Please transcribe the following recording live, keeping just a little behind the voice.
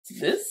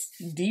this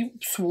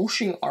deep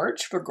swooshing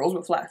arch for girls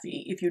with flat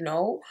feet. If you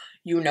know,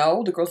 you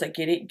know. The girls that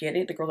get it, get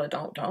it. The girls that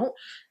don't.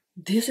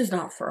 This is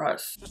not for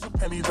us. Just a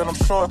penny that I'm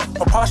short,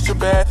 my posture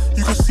bad.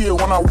 You can see it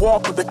when I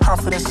walk, but the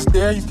confidence is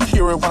there. You can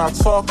hear it when I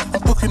talk.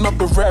 I'm cooking up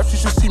the raps, you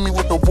should see me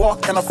with the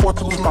walk. Can't afford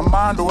to lose my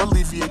mind or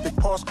alleviate the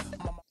cost.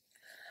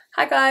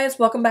 Hi guys,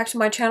 welcome back to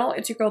my channel.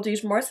 It's your girl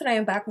Dupes and I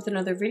am back with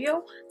another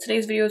video.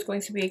 Today's video is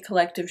going to be a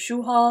collective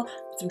shoe haul.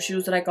 Some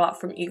shoes that I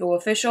got from Ego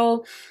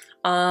Official.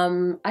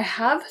 I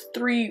have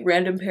 3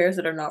 random pairs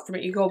that are not from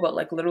Ego, but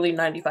like literally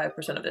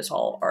 95% of this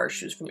haul are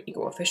shoes from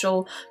Ego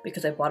Official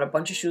because I bought a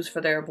bunch of shoes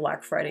for their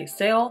Black Friday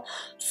sale.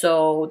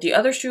 So the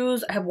other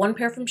shoes, I have 1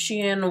 pair from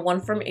Shein,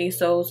 1 from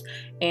Asos,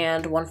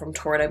 and 1 from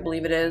Torrid, I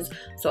believe it is.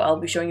 So I'll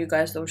be showing you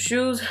guys those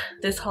shoes.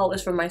 This haul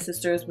is for my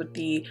sisters with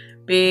the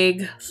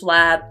big,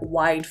 flat,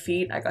 wide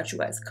feet. I got you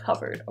guys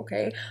covered,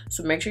 okay?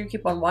 So make sure you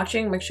keep on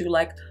watching. Make sure you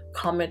like,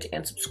 comment,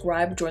 and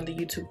subscribe. Join the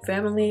YouTube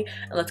family,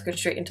 and let's get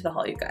straight into the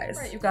haul, you guys.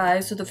 All right, you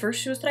guys, so the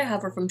first shoes that I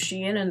have are from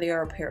Shein, and they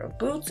are a pair of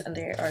boots, and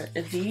they are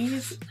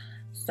these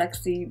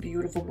sexy,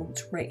 beautiful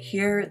boots right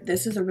here.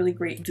 This is a really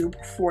great dupe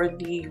for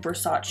the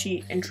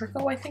Versace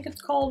Intrico, I think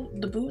it's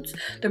called, the boots.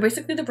 They're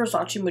basically the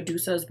Versace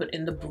Medusas, but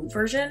in the boot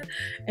version.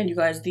 And you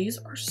guys, these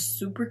are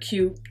super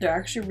cute. They're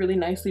actually really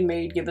nicely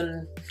made,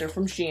 given they're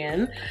from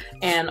Shein.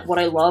 And what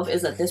I love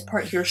is that this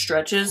part here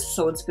stretches,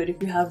 so it's good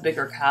if you have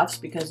bigger calves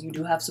because you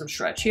do have some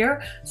stretch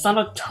here. It's not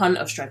a ton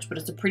of stretch, but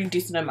it's a pretty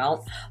decent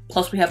amount.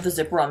 Plus we have the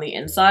zipper on the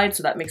inside,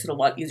 so that makes it a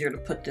lot easier to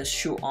put this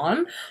shoe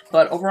on.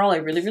 But overall, I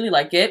really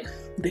like it.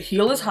 The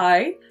heel is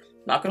high,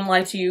 not gonna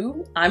lie to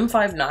you. I'm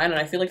 5'9", and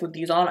I feel like with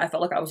these on, I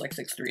felt like I was like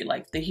 6'3".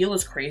 Like, the heel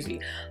is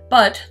crazy.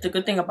 But the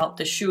good thing about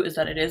this shoe is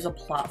that it is a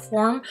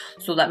platform,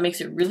 so that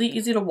makes it really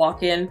easy to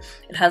walk in.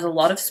 It has a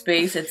lot of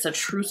space. It's a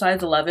true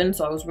size 11,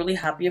 so I was really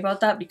happy about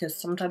that because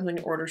sometimes when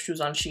you order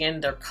shoes on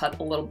Shein, they're cut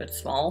a little bit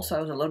small, so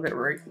I was a little bit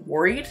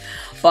worried.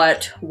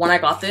 But when I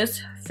got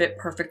this, fit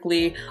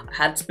perfectly. I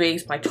had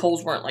space. My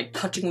toes weren't like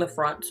touching the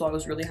front, so I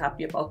was really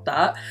happy about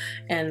that.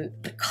 And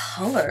the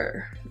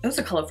color, it was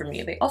a color for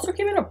me. They also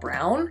came in a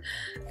brown,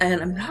 and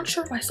I'm not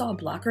sure if I saw a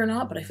black or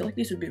not, but I feel like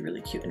these would be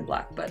really cute in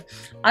black. But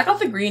I got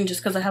the green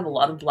just because I have a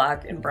lot of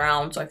black and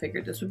brown, so I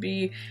figured this would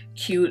be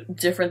cute,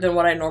 different than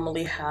what I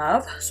normally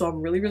have. So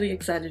I'm really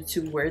excited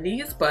to wear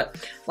these.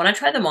 But when I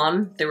tried them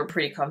on, they were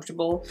pretty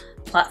comfortable.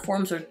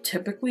 Platforms are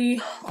typically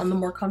on the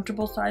more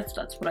comfortable side, so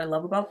that's what I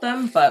love about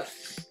them. But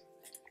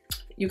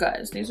you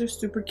guys, these are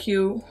super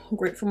cute,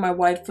 great for my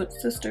wide foot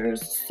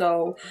sisters,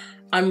 so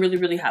I'm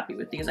really happy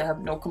with these. I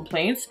have no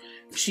complaints.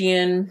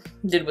 Shein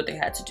did what they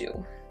had to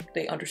do.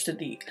 They understood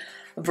the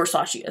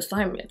Versace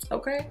assignments,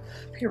 okay?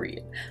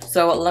 Period.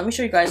 So let me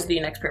show you guys the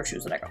next pair of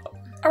shoes that I got.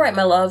 All right,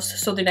 my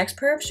loves, so the next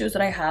pair of shoes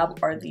that I have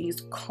are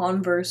these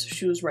Converse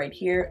shoes right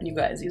here. And you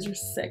guys, these are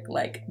sick.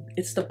 Like,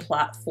 it's the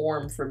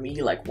platform for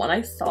me. Like, when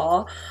I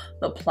saw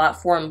the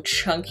platform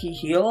chunky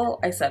heel,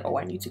 I said, oh,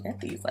 I need to get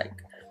these. Like,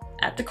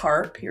 at the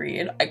cart,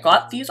 period. I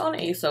got these on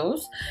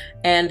Asos,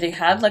 and they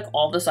had like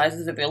all the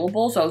sizes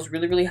available, so I was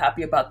really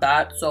happy about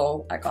that.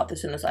 So I got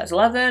this in a size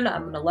 11.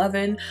 I'm an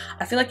 11.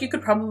 I feel like you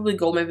could probably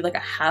go maybe like a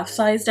half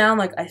size down.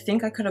 Like, I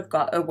think I could have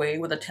got away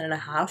with a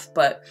 10.5,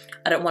 but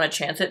I didn't want to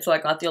chance it, so I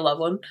got the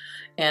 11,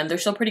 and they're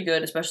still pretty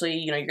good, especially,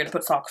 you know, you're gonna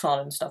put socks on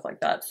and stuff like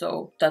that,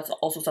 so that's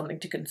also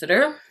something to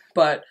consider.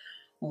 But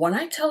when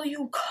I tell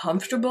you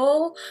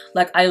comfortable,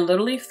 like, I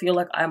literally feel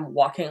like I'm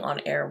walking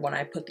on air when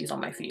I put these on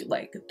my feet.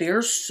 Like,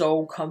 they're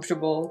so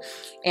comfortable.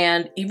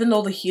 And even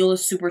though the heel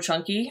is super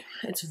chunky,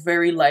 it's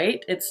very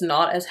light. It's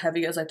not as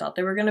heavy as I thought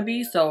they were gonna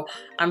be, so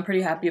I'm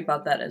pretty happy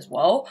about that as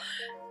well.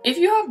 If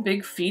you have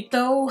big feet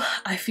though,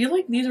 I feel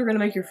like these are gonna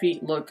make your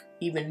feet look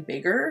even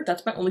bigger.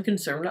 That's my only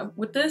concern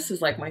with this,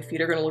 is like my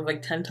feet are gonna look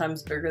like 10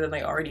 times bigger than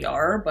they already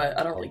are, but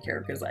I don't really care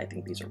because I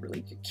think these are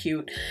really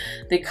cute.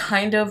 They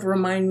kind of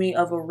remind me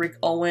of a Rick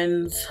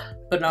Owens,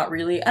 but not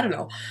really. I don't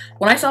know.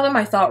 When I saw them,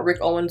 I thought Rick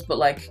Owens, but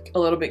like a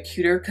little bit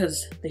cuter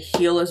because the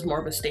heel is more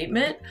of a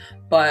statement,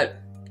 but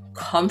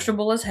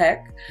comfortable as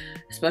heck.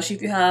 Especially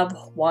if you have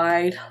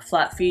wide,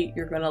 flat feet,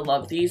 you're gonna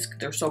love these.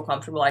 They're so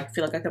comfortable. I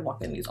feel like I could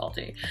walk in these all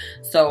day.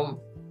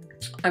 So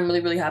I'm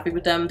really happy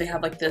with them. They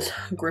have like this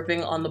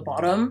gripping on the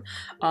bottom.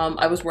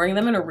 I was wearing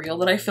them in a reel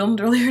that I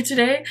filmed earlier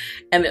today,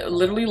 and it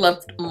literally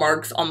left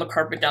marks on the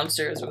carpet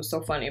downstairs. It was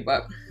so funny,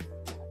 but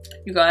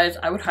you guys,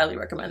 I would highly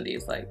recommend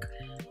these. Like,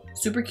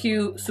 super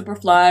cute, super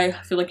fly.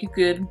 I feel like you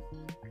could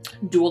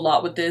do a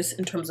lot with this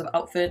in terms of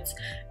outfits,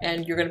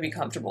 and you're gonna be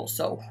comfortable,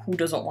 so who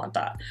doesn't want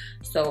that?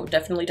 So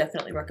definitely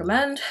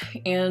recommend.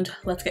 And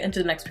let's get into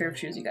the next pair of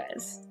shoes, you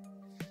guys.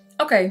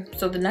 Okay,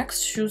 so the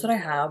next shoes that I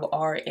have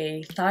are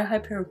a thigh-high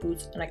pair of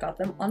boots, and I got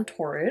them on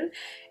Torrid,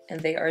 and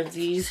they are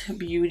these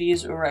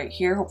beauties right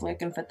here. Hopefully I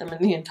can fit them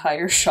in the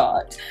entire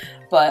shot,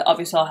 but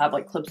obviously I'll have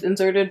like clips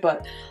inserted.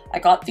 But I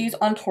got these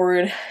on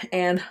Torrid,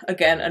 and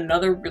again,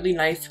 another really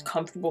nice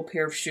comfortable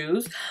pair of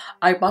shoes.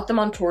 I bought them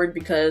on Torrid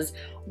because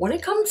when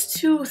it comes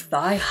to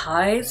thigh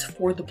highs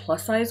for the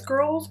plus size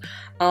girls,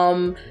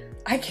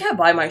 I can't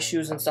buy my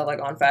shoes and stuff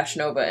like on Fashion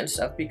Nova and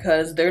stuff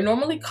because they're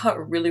normally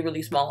cut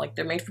really small. Like,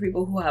 they're made for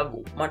people who have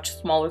much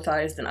smaller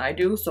thighs than I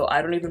do, so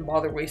I don't even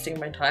bother wasting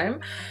my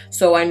time.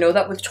 So I know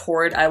that with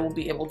Torrid I will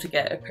be able to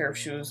get a pair of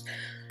shoes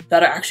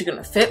that are actually going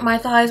to fit my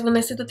thighs when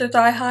they say that they're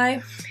thigh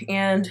high.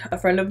 And a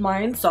friend of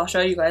mine,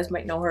 Sasha, you guys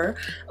might know her,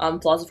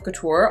 Flaws of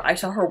Couture, I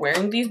saw her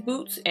wearing these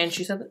boots and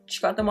she said that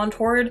she got them on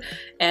Torrid,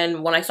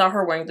 and when I saw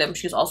her wearing them,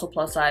 she's also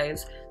plus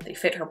size, they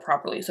fit her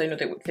properly, so I knew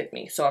they would fit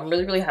me. So I'm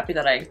really happy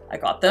that I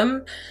got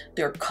them.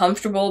 They're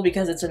comfortable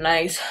because it's a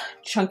nice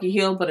chunky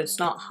heel, but it's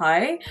not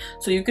high,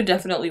 so you could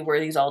definitely wear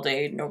these all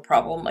day, no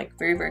problem. Like,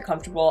 very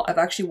comfortable. I've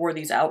actually wore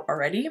these out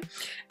already,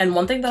 and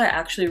one thing that I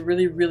actually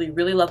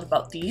really love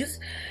about these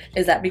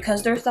is that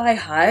because they're thigh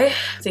high,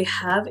 they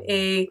have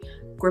a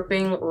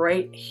gripping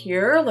right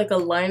here, like a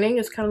lining.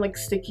 It's kind of like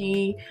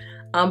sticky,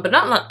 but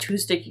not too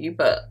sticky,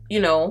 but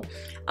you know,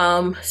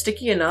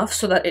 sticky enough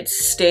so that it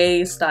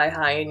stays thigh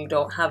high and you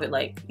don't have it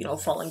like, you know,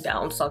 falling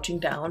down, slouching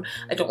down.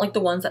 I don't like the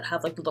ones that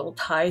have like the little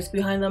ties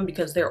behind them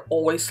because they're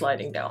always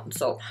sliding down.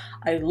 So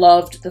I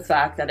loved the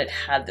fact that it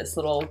had this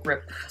little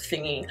grip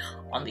thingy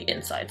on the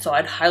inside. So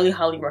I'd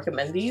highly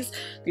recommend these.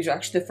 These are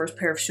actually the first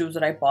pair of shoes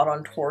that I bought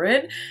on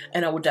Torrid,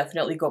 and I would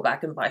definitely go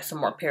back and buy some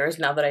more pairs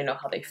now that I know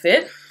how they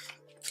fit.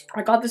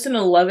 I got this in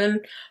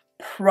 11.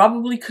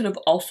 Probably could have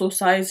also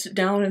sized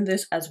down in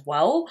this as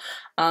well,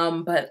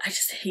 but I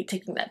just hate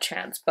taking that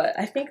chance. But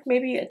I think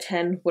maybe a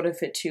 10 would have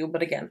fit too,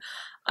 but again,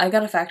 I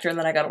gotta factor in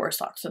that I gotta wear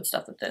socks and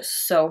stuff with this,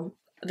 so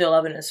the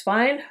 11 is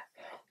fine.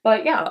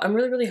 But yeah, I'm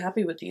really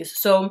happy with these.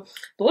 So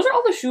those are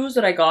all the shoes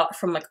that I got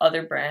from like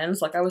other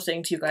brands. Like I was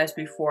saying to you guys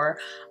before,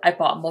 I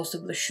bought most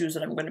of the shoes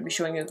that I'm going to be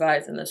showing you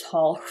guys in this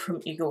haul from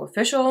Ego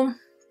Official.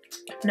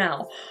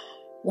 Now,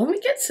 when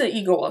we get to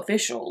Ego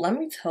Official, let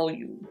me tell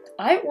you,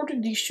 I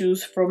ordered these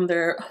shoes from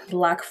their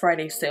Black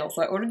Friday sale.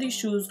 So I ordered these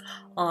shoes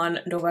on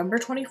November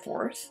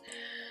 24th.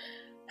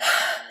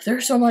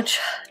 There's so much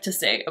to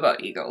say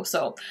about Ego.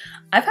 So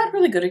I've had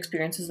really good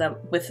experiences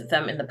with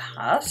them in the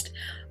past.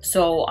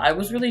 So I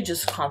was really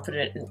just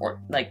confident in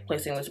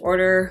placing this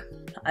order.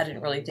 I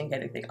didn't really think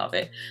anything of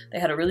it. They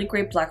had a really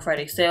great Black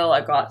Friday sale.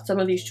 I got some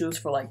of these shoes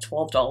for like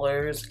 $12,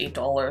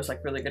 $8,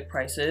 like really good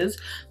prices.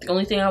 The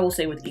only thing I will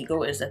say with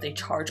Ego is that they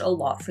charge a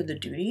lot for the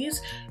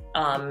duties.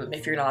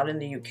 If you're not in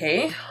the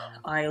UK,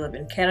 I live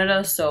in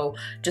Canada, so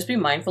just be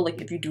mindful, like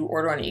if you do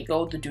order on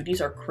Ego, the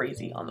duties are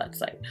crazy on that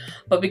site.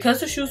 But because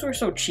the shoes were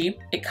so cheap,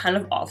 it kind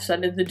of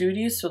offsetted the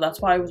duties, so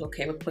that's why I was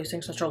okay with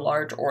placing such a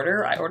large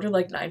order. I ordered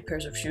like 9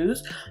 pairs of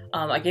shoes.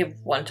 I gave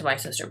 1 to my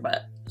sister,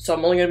 but so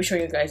I'm only gonna be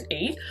showing you guys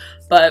 8.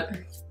 But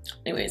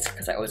anyways,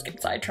 because I always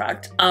get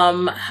sidetracked.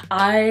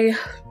 I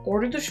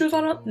ordered the shoes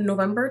on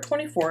November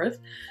 24th.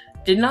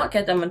 Did not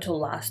get them until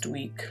last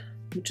week,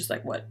 which is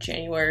like what,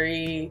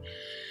 January,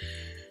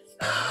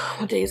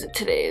 what day is it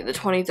today? The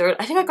 23rd.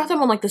 I think I got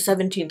them on like the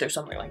 17th or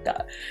something like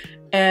that.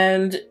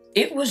 And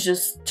it was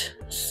just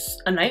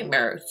a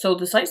nightmare. So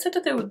the site said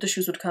that the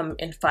shoes would come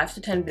in 5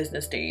 to 10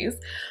 business days.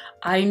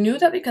 I knew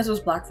that because it was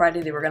Black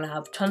Friday, they were gonna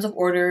have tons of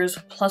orders,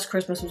 plus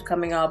Christmas was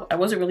coming up. I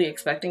wasn't really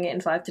expecting it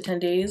in 5 to 10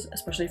 days,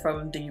 especially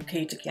from the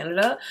UK to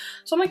Canada.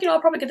 So I'm like, you know,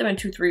 I'll probably get them in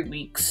 2-3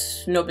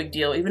 weeks. No big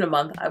deal. Even a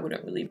month, I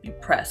wouldn't really be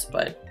pressed,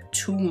 but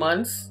 2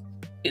 months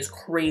is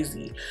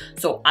crazy.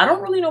 So I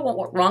don't really know what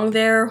went wrong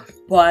there,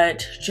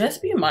 but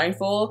just be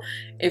mindful.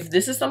 If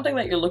this is something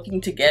that you're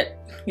looking to get,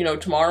 you know,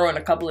 tomorrow in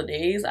a couple of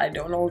days, I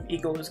don't know if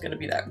Ego is going to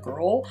be that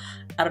girl.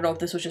 I don't know if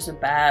this was just a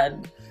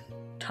bad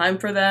time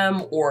for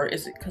them, or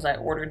is it because I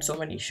ordered so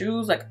many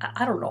shoes? Like,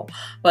 I don't know,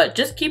 but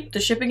just keep the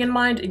shipping in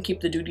mind and keep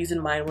the duties in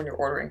mind when you're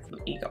ordering from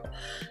Ego.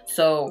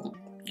 So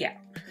yeah,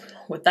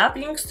 with that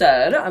being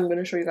said, I'm going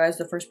to show you guys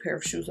the first pair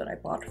of shoes that I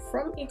bought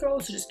from Ego,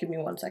 so just give me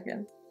 1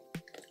 second.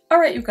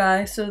 Alright you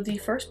guys, so the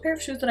first pair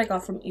of shoes that I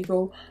got from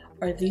Ego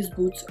are these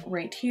boots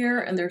right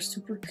here, and they're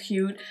super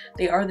cute.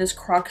 They are this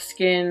croc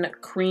skin,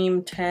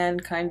 cream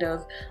tan kind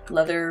of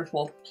leather,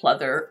 well,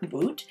 pleather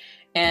boot.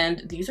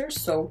 And these are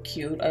so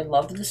cute. I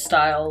love the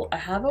style. I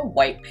have a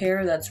white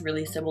pair that's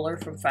really similar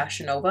from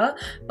Fashion Nova,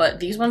 but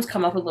these ones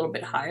come up a little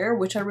bit higher,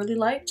 which I really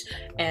liked.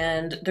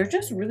 And they're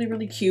just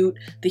really cute.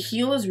 The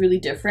heel is really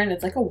different.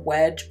 It's like a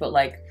wedge, but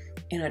like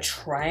in a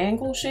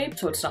triangle shape,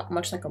 so it's not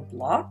much like a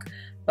block.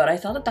 But I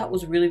thought that that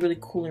was really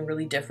cool and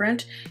really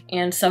different.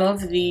 And some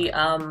of the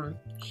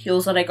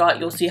heels that I got,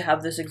 you'll see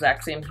have this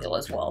exact same heel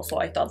as well. So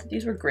I thought that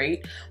these were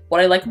great.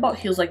 What I like about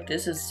heels like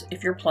this is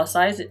if you're plus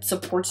size, it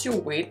supports your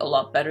weight a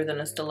lot better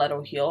than a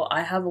stiletto heel.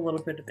 I have a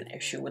little bit of an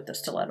issue with the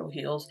stiletto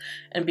heels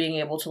and being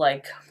able to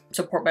like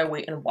support my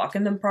weight and walk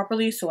in them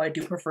properly. So I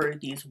do prefer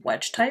these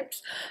wedge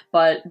types.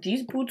 But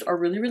these boots are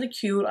really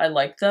cute. I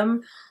like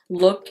them.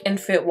 look and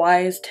fit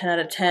wise, 10 out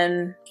of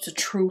 10. It's a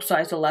true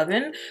size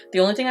 11. The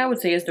only thing I would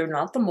say is they're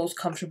not the most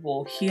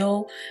comfortable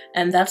heel,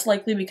 and that's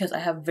likely because I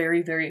have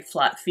very, very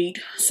flat feet.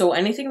 So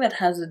anything that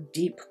has a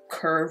deep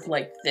curve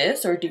like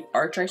this, or a deep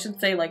arch I should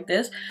say like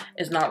this,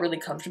 is not really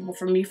comfortable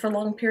for me for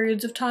long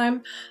periods of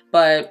time.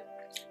 But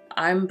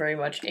I'm very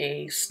much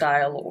a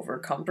style over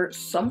comfort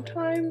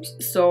sometimes,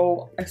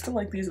 so I still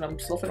like these and I'm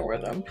still gonna wear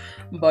them,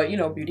 but you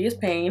know, beauty is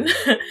pain.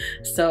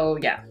 So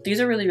yeah,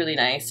 these are really, really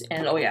nice.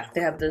 And oh yeah,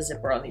 they have the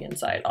zipper on the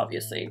inside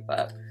obviously,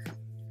 but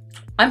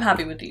I'm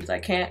happy with these. I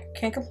can't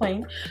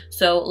complain.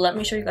 So let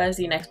me show you guys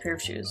the next pair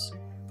of shoes.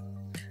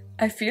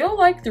 I feel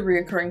like the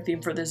reoccurring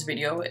theme for this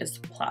video is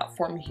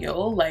platform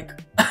heel. Like,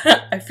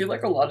 I feel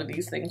like a lot of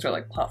these things are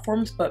like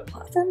platforms, but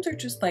platforms are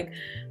just like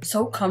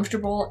so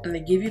comfortable and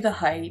they give you the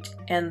height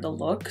and the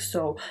look.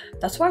 So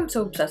that's why I'm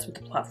so obsessed with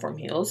the platform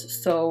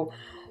heels. So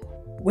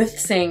with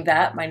saying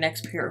that, my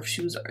next pair of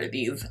shoes are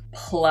these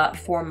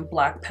platform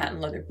black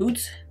patent leather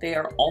boots. They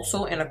are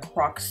also in a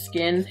croc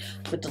skin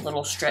with the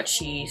little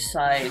stretchy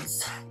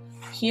sides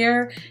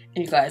here.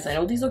 And you guys, I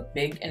know these look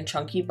big and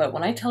chunky, but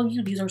when I tell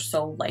you these are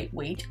so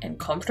lightweight and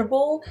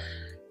comfortable,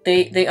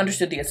 they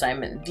understood the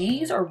assignment.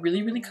 These are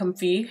really, really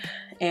comfy,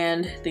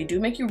 and they do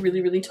make you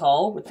really, really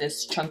tall with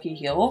this chunky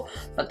heel,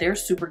 but they're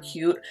super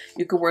cute.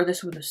 You could wear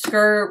this with a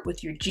skirt,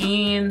 with your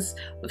jeans,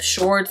 with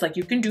shorts. Like,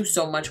 you can do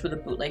so much with a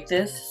boot like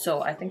this.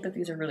 So I think that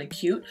these are really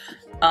cute.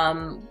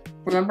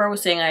 Remember I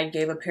was saying I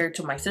gave a pair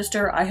to my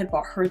sister. I had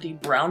bought her the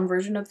brown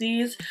version of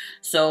these,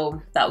 so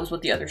that was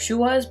what the other shoe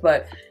was.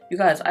 But you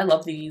guys, I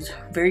love these.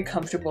 Very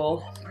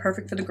comfortable,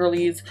 perfect for the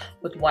girlies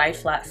with wide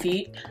flat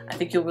feet. I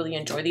think you'll really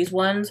enjoy these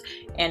ones.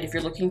 And if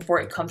you're looking for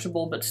a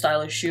comfortable but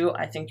stylish shoe,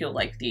 I think you'll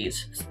like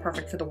these. It's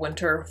perfect for the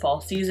winter, fall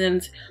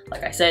seasons.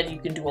 Like I said, you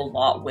can do a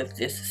lot with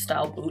this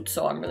style boot,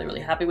 so I'm really, really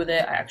happy with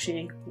it. I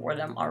actually wore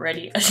them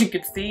already, as you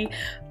can see,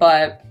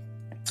 but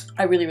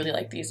I really, really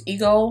like these.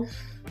 Ego,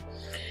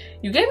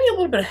 you gave me a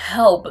little bit of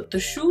hell, but the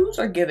shoes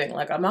are giving.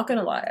 Like, I'm not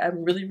gonna lie,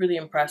 I'm really, really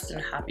impressed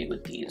and happy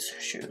with these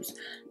shoes.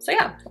 So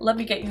yeah, let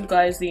me get you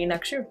guys the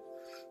next shoe.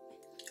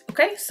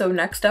 Okay, so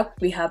next up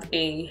we have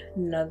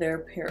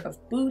another pair of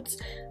boots.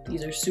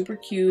 These are super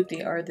cute.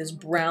 They are this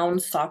brown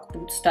sock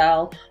boot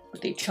style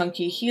with a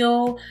chunky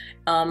heel,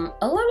 a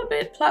little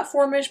bit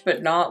platformish,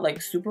 but not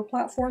like super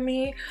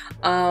platformy.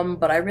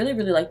 But I really,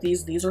 really like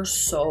these. These are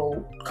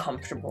so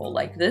comfortable.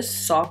 Like, this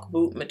sock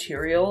boot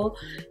material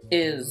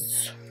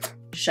is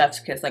chef's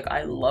kiss. Like,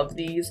 I love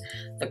these.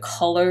 The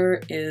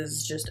color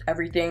is just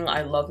everything.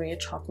 I love me a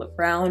chocolate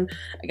brown.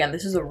 Again,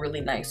 this is a really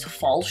nice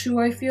fall shoe,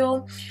 I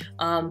feel.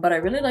 But I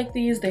really like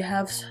these. They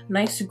have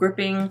nice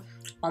gripping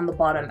on the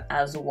bottom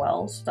as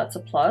well, so that's a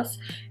plus.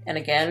 And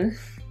again,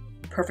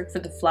 perfect for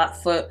the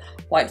flat foot,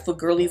 wide foot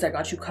girlies. I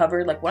got you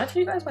covered. Like, when I tell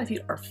you guys my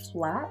feet are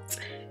flat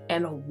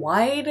and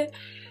wide,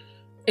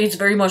 it's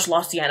very much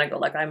La Cienega.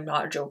 Like, I'm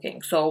not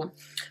joking. So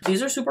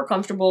these are super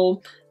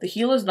comfortable. The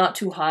heel is not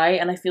too high,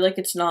 and I feel like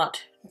it's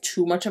not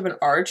too much of an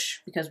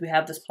arch because we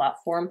have this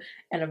platform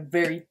and a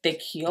very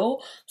thick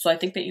heel. So I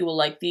think that you will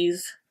like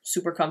these.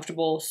 Super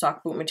comfortable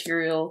sock boot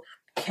material.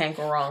 Can't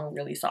go wrong.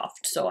 Really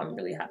soft. So I'm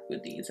really happy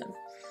with these. And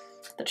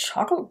the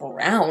chocolate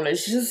brown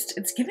is just,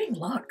 it's giving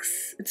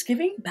luxe. It's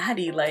giving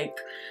baddie. Like,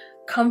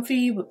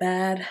 comfy but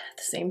bad at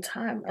the same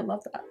time. I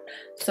love that.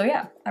 So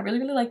yeah, I really,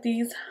 really like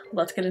these.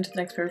 Let's get into the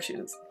next pair of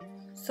shoes.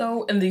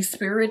 So in the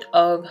spirit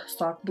of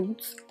sock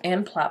boots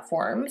and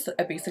platforms,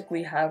 I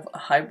basically have a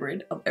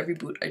hybrid of every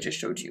boot I just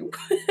showed you.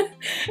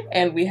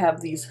 And we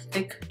have these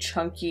thick,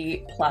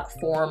 chunky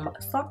platform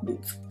sock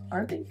boots.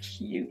 Aren't they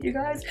cute, you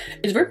guys?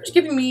 It's very much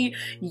giving me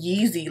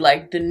Yeezy,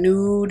 like the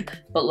nude,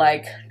 but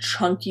like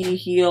chunky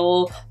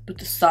heel with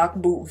the sock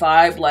boot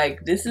vibe.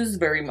 Like, this is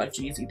very much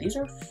Yeezy. These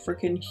are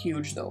freaking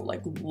huge though.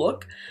 Like,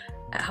 look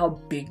at how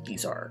big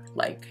these are.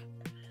 Like,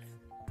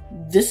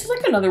 this is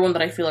like another one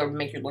that I feel like would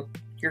make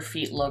your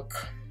feet look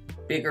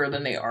bigger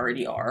than they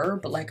already are,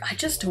 but like, I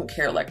just don't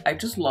care. Like, I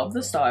just love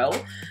the style.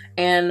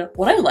 And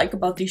what I like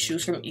about these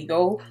shoes from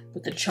Ego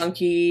with the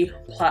chunky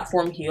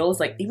platform heels,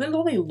 like, even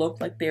though they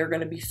look like they're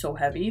gonna be so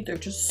heavy, they're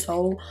just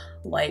so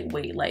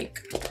lightweight.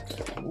 Like,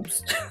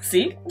 oops,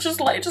 see, just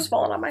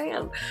falling on my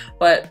hand,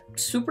 but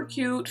super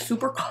cute,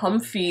 super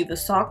comfy. The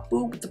sock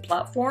boot with the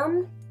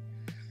platform,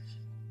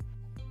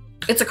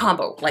 it's a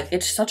combo. Like,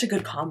 it's such a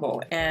good combo,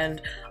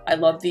 and I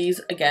love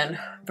these. Again,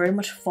 very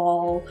much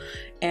fall,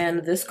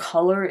 and this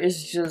color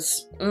is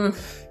just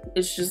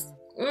it's just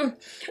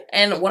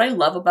and what I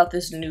love about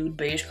this nude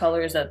beige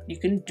color is that you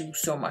can do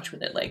so much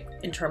with it, like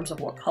in terms of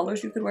what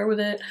colors you could wear with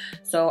it.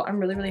 So I'm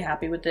really, really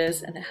happy with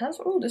this. And it has,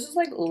 oh, this is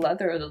like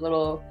leather, the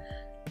little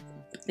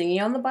thingy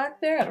on the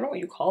back there. I don't know what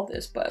you call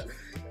this, but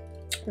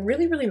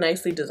really, really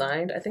nicely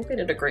designed. I think they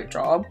did a great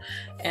job,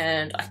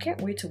 and I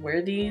can't wait to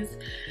wear these.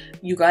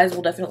 You guys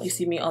will definitely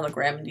see me on the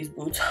gram in these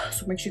boots,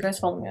 so make sure you guys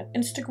follow me on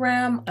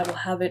Instagram. I will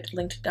have it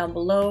linked down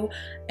below.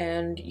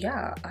 And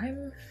yeah,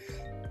 I'm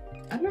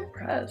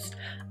impressed.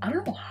 I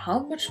don't know how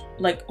much,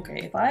 like,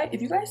 okay,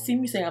 if you guys see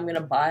me saying I'm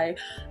gonna buy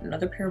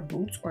another pair of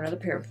boots or another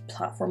pair of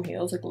platform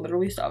heels, like,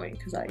 literally stop me,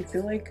 because I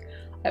feel like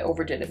I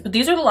overdid it. But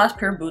these are the last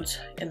pair of boots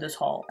in this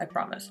haul, I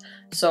promise.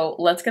 So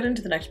let's get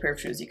into the next pair of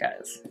shoes, you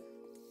guys.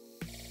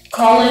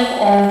 Calling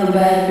all the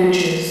bad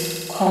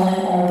bitches. Calling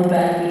all the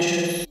bad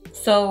bitches.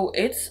 So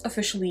it's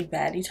officially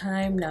baddie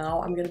time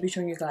now. I'm gonna be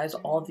showing you guys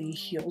all the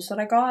heels that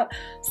I got.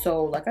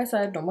 So like I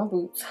said, no more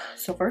boots.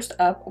 So first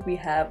up, we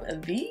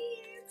have these.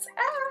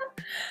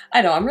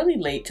 I know I'm really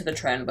late to the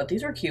trend, but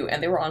these are cute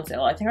and they were on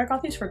sale. I think I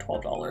got these for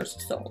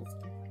 $12. So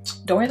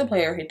don't hate the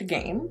player, hate the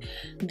game.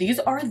 These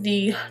are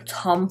the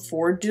Tom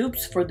Ford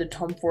dupes for the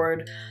Tom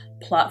Ford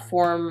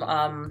platform.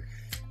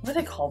 What do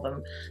they call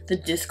them? The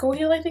disco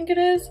heel, I think it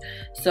is.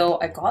 So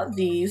I got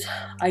these.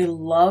 I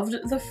loved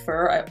the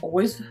fur. I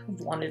always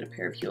wanted a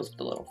pair of heels with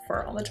a little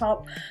fur on the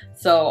top.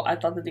 So I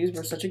thought that these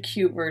were such a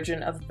cute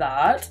version of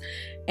that.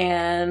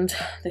 And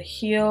the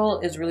heel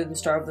is really the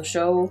star of the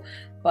show,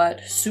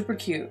 but super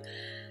cute.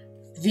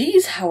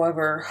 These,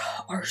 however,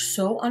 are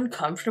so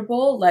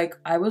uncomfortable. Like,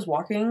 I was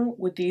walking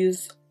with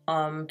these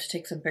to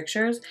take some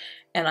pictures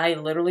and I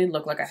literally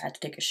looked like I had to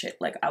take a shit.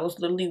 Like, I was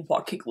literally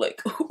walking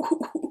like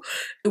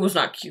it was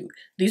not cute.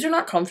 These are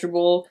not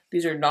comfortable.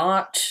 These are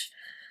not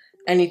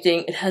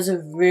anything. It has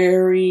a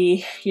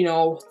very, you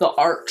know, the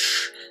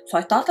arch. So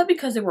I thought that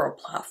because they were a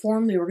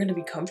platform, they were going to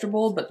be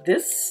comfortable, but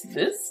this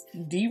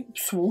deep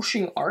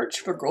swooshing arch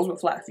for girls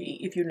with flat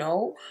feet, if you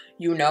know,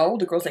 you know.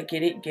 The girls that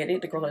get it, get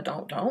it. The girls that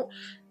don't.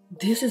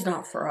 This is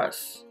not for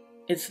us.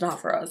 It's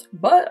not for us.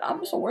 But I'm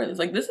also wearing this.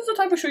 Like, this is the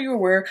type of shoe you would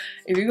wear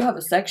if you have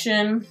a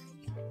section,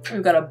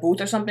 you've got a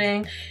booth or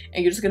something,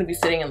 and you're just going to be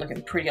sitting and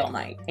looking pretty all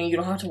night, and you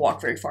don't have to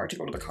walk very far to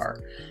go to the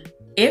car.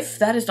 If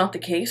that is not the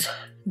case,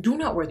 do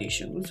not wear these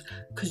shoes,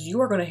 because you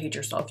are going to hate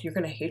yourself. You're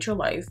going to hate your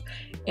life,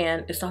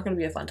 and it's not going to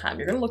be a fun time.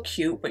 You're going to look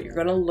cute, but you're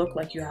going to look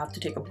like you have to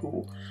take a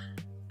poo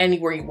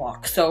anywhere you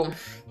walk. So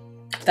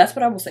that's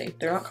what I will say.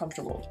 They're not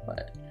comfortable,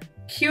 but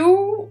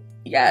cute,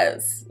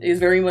 yes. It's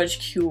very much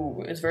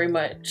cute. It's very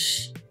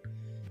much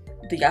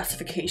the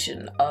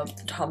yassification of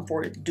the Tom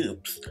Ford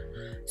dupes.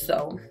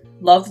 So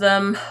love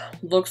them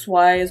looks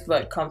wise,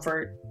 but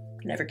comfort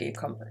never gave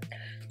comfort.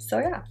 So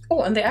yeah.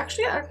 Oh, and they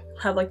actually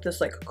have like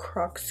this like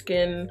croc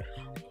skin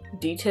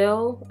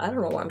detail. I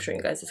don't know why I'm showing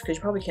you guys this, because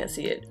you probably can't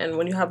see it, and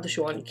when you have the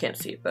shoe on you can't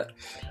see it, but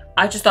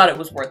I just thought it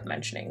was worth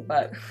mentioning.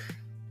 But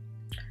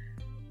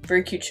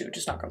very cute shoe,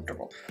 just not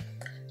comfortable.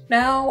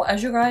 Now,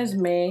 as you guys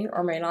may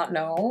or may not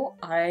know,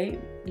 I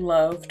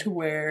love to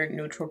wear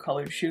neutral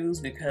colored shoes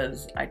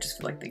because I just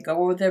feel like they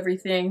go with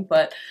everything.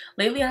 But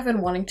lately I've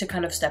been wanting to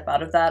kind of step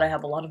out of that. I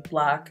have a lot of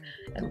black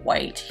and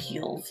white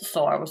heels.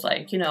 So I was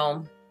like, you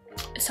know,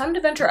 it's time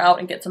to venture out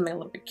and get something a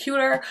little bit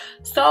cuter.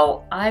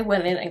 So I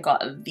went in and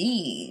got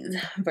these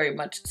very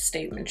much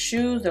statement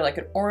shoes. They're like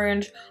an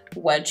orange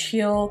wedge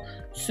heel,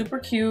 super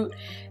cute.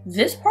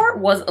 This part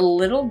was a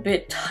little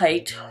bit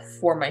tight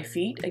for my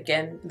feet,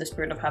 again, the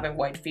spirit of having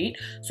white feet,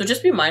 so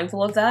just be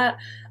mindful of that.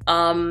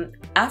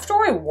 After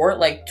I wore it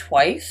like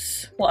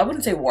twice, well, I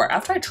wouldn't say wore,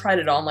 after I tried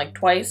it on like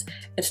twice,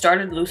 it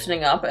started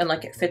loosening up and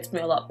like it fits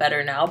me a lot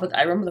better now. But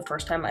I remember the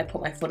first time I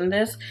put my foot in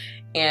this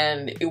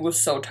and it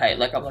was so tight,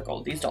 like I'm like,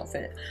 oh, these don't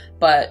fit.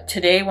 But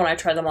today when I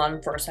tried them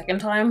on for a second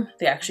time,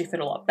 they actually fit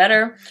a lot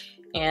better.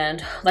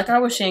 And like I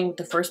was saying with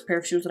the first pair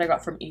of shoes that I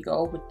got from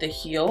Ego, with the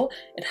heel,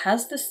 it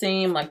has the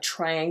same like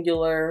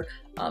triangular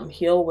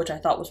heel, which I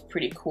thought was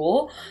pretty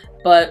cool.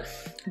 But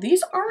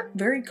these aren't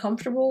very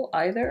comfortable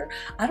either.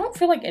 I don't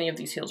feel like any of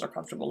these heels are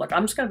comfortable. Like,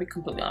 I'm just gonna be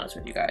completely honest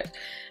with you guys.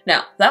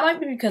 Now, that might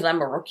be because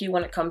I'm a rookie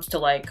when it comes to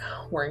like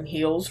wearing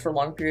heels for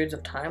long periods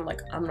of time.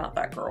 Like, I'm not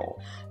that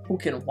girl who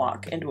can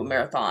walk into a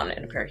marathon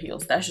in a pair of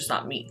heels. That's just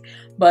not me.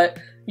 But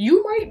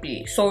you might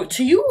be. So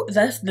to you,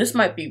 this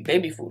might be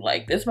baby food.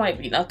 Like, this might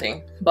be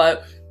nothing.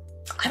 But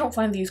I don't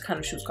find these kind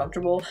of shoes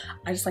comfortable.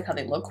 I just like how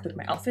they look with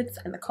my outfits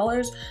and the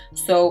colors.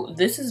 So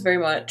this is very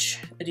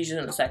much a decent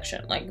in the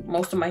section. Like,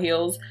 most of my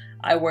heels,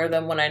 I wear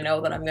them when I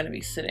know that I'm going to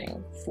be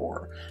sitting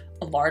for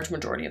a large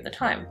majority of the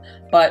time.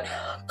 But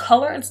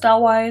color and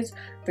style wise,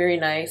 very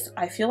nice.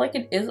 I feel like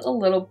it is a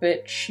little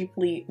bit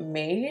cheaply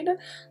made.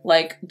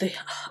 Like,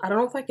 I don't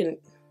know if I can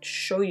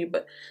show you,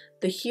 but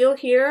the heel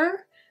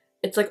here,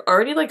 it's like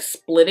already like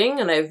splitting,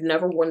 and I've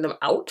never worn them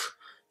out.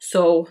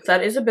 So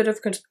that is a bit of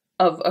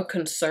a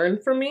concern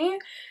for me.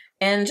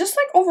 And just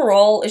like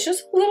overall, it's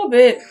just a little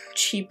bit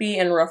cheapy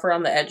and rough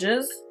around the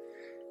edges.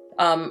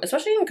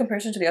 Especially in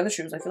comparison to the other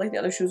shoes. I feel like the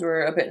other shoes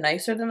were a bit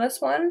nicer than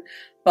this one,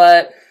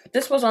 but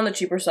this was on the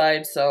cheaper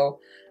side, so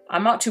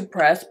I'm not too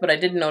pressed. But I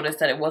did notice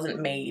that it wasn't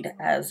made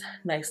as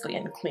nicely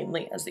and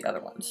cleanly as the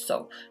other ones,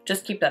 so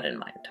just keep that in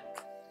mind.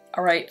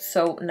 Alright,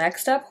 so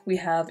next up we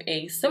have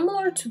a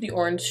similar to the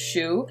orange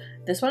shoe.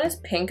 This one is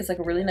pink. It's like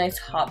a really nice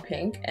hot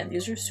pink, and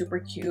these are super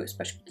cute,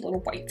 especially with the little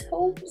white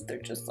toes.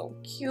 They're just so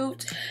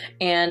cute.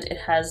 And it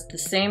has the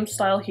same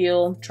style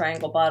heel,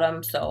 triangle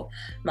bottom, so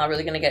I'm not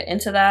really going to get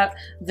into that.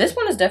 This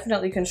one is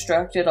definitely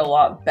constructed a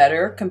lot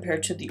better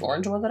compared to the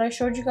orange one that I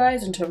showed you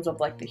guys in terms of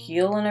like the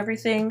heel and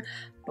everything.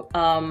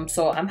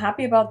 So I'm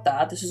happy about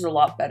that. This is a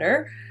lot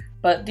better.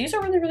 But these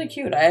are really, really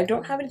cute. I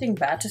don't have anything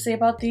bad to say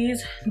about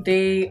these.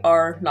 They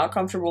are not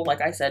comfortable, like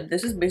I said.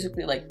 This is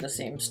basically like the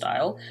same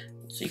style.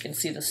 so you can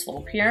see the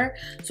slope here.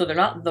 So they're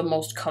not the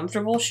most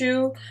comfortable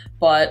shoe,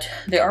 but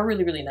they are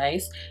really, really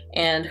nice.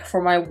 And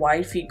for my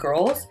wide feet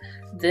girls,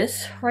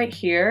 this right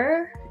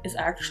here is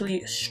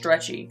actually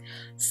stretchy.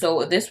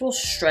 So this will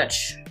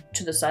stretch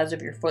to the size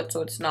of your foot,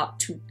 so it's not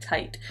too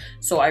tight.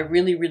 So I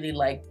really, really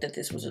like that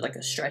this was like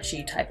a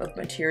stretchy type of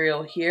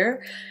material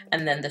here.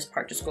 And then this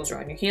part just goes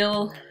around your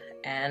heel,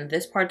 and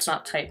this part's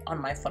not tight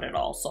on my foot at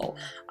all. So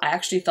I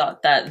actually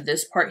thought that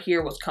this part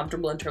here was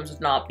comfortable in terms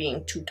of not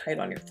being too tight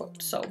on your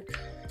foot. So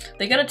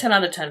they get a 10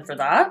 out of 10 for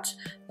that.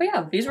 But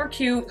yeah, these were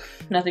cute,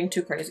 nothing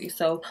too crazy.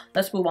 So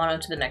let's move on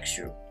to the next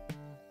shoe.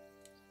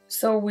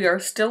 So we are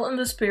still in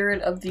the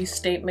spirit of these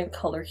statement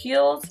color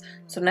heels.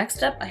 So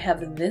next up, I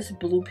have this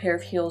blue pair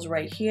of heels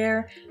right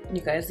here. And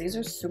you guys, these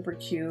are super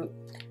cute.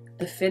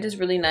 The fit is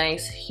really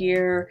nice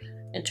here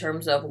in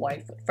terms of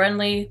wide foot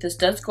friendly. This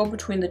does go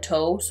between the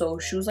toe, so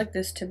shoes like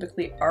this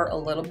typically are a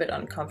little bit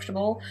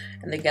uncomfortable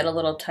and they get a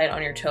little tight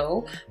on your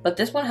toe, but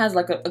this one has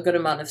like a good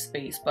amount of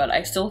space, but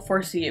I still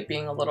foresee it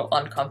being a little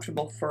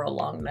uncomfortable for a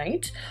long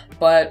night.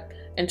 But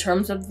in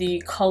terms of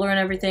the color and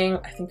everything,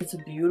 I think it's a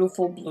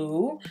beautiful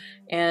blue,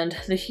 and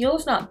the heel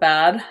is not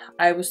bad.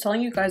 I was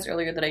telling you guys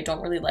earlier that I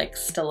don't really like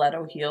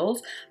stiletto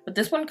heels, but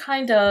this one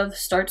kind of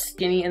starts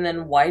skinny and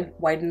then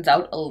widens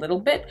out a little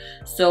bit,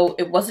 so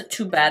it wasn't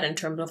too bad in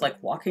terms of like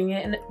walking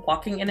in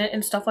it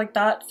and stuff like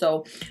that.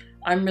 So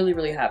I'm really,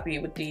 really happy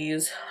with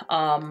these.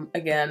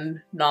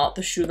 Again, not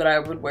the shoe that I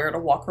would wear to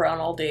walk around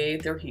all day.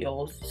 They're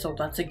heels, so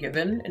that's a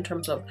given in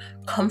terms of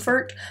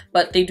comfort,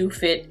 but they do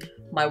fit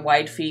my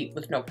wide feet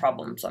with no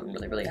problem, so I'm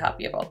really, really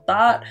happy about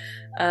that.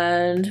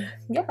 And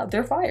yeah,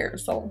 they're fire,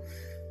 so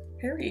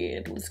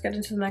period. Let's get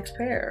into the next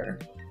pair.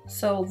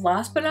 So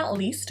last but not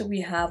least,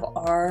 we have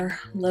our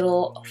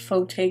little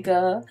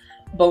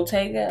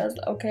Bottegas.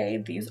 Okay,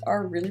 these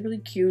are really, really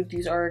cute.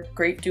 These are a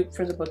great dupe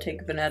for the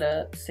Bottega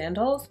Veneta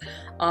sandals.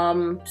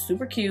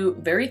 Super cute,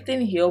 very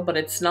thin heel, but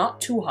it's not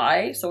too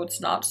high, so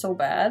it's not so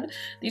bad.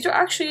 These are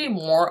actually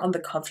more on the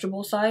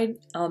comfortable side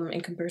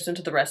in comparison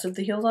to the rest of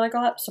the heels that I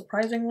got,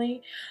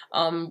 surprisingly,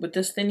 with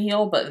this thin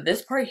heel. But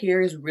this part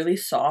here is really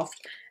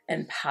soft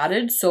and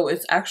padded, so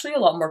it's actually a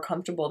lot more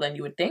comfortable than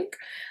you would think.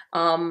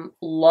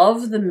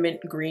 Love the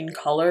mint green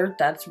color.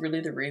 That's really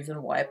the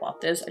reason why I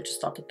bought this. I just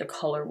thought that the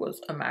color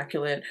was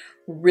immaculate.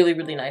 Really,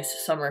 really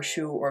nice summer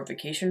shoe or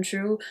vacation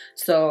shoe.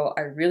 So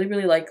I really,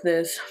 really like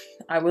this.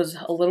 I was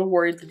a little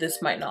worried that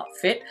this might not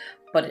fit,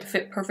 but it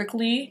fit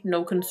perfectly.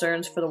 No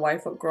concerns for the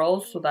wide foot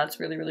girls, so that's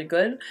really, really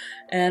good.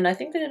 And I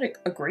think they did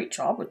a great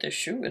job with this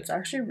shoe. It's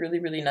actually really,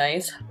 really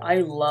nice. I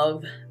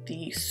love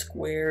the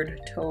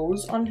squared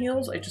toes on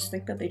heels. I just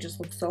think that they just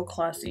look so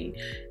classy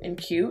and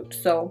cute.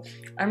 So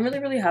I'm really,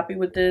 really happy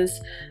with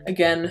this.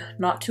 Again,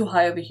 not too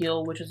high of a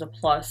heel, which is a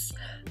plus,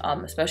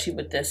 especially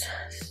with this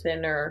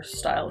thinner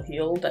style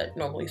heel that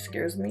normally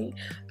scares me.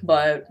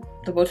 But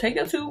the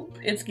Bottega too,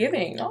 it's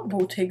giving. Not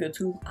Bottega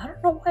too. I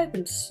don't know why I've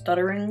been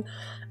stuttering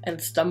and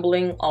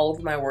stumbling all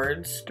of my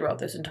words throughout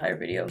this entire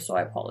video, so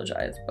I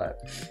apologize,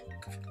 but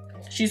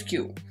she's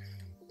cute.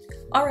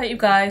 Alright you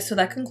guys, so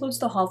that concludes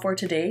the haul for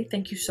today.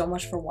 Thank you so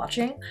much for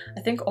watching.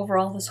 I think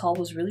overall this haul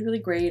was really, really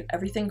great.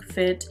 Everything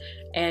fit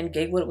and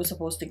gave what it was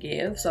supposed to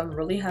give, so I'm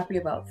really happy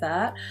about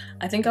that.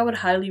 I think I would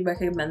highly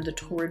recommend the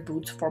Torrid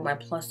boots for my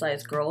plus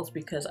size girls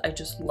because I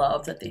just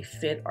love that they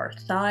fit our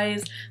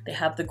thighs. They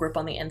have the grip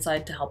on the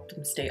inside to help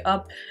them stay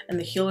up, and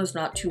the heel is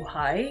not too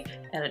high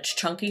and it's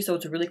chunky, so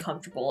it's really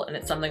comfortable and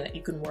it's something that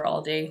you can wear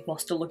all day while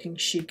still looking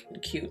chic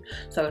and cute.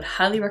 So I would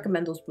highly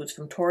recommend those boots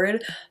from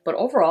Torrid. But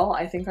overall,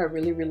 I think I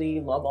really, really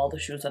love all the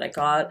shoes that I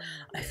got.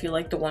 I feel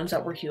like the ones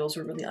that were heels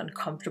were really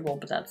uncomfortable,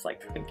 but that's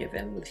like a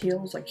given with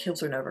heels. Like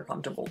heels are never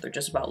comfortable. They're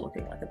just about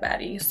looking like a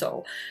baddie,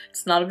 so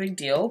it's not a big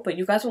deal. But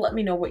you guys will let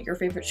me know what your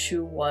favorite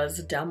shoe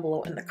was down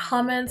below in the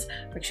comments.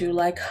 Make sure you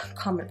like,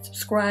 comment,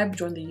 subscribe,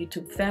 join the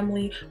YouTube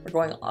family. We're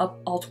going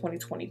up all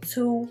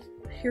 2022,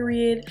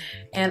 period.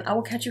 And I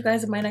will catch you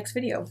guys in my next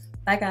video.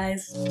 Bye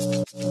guys.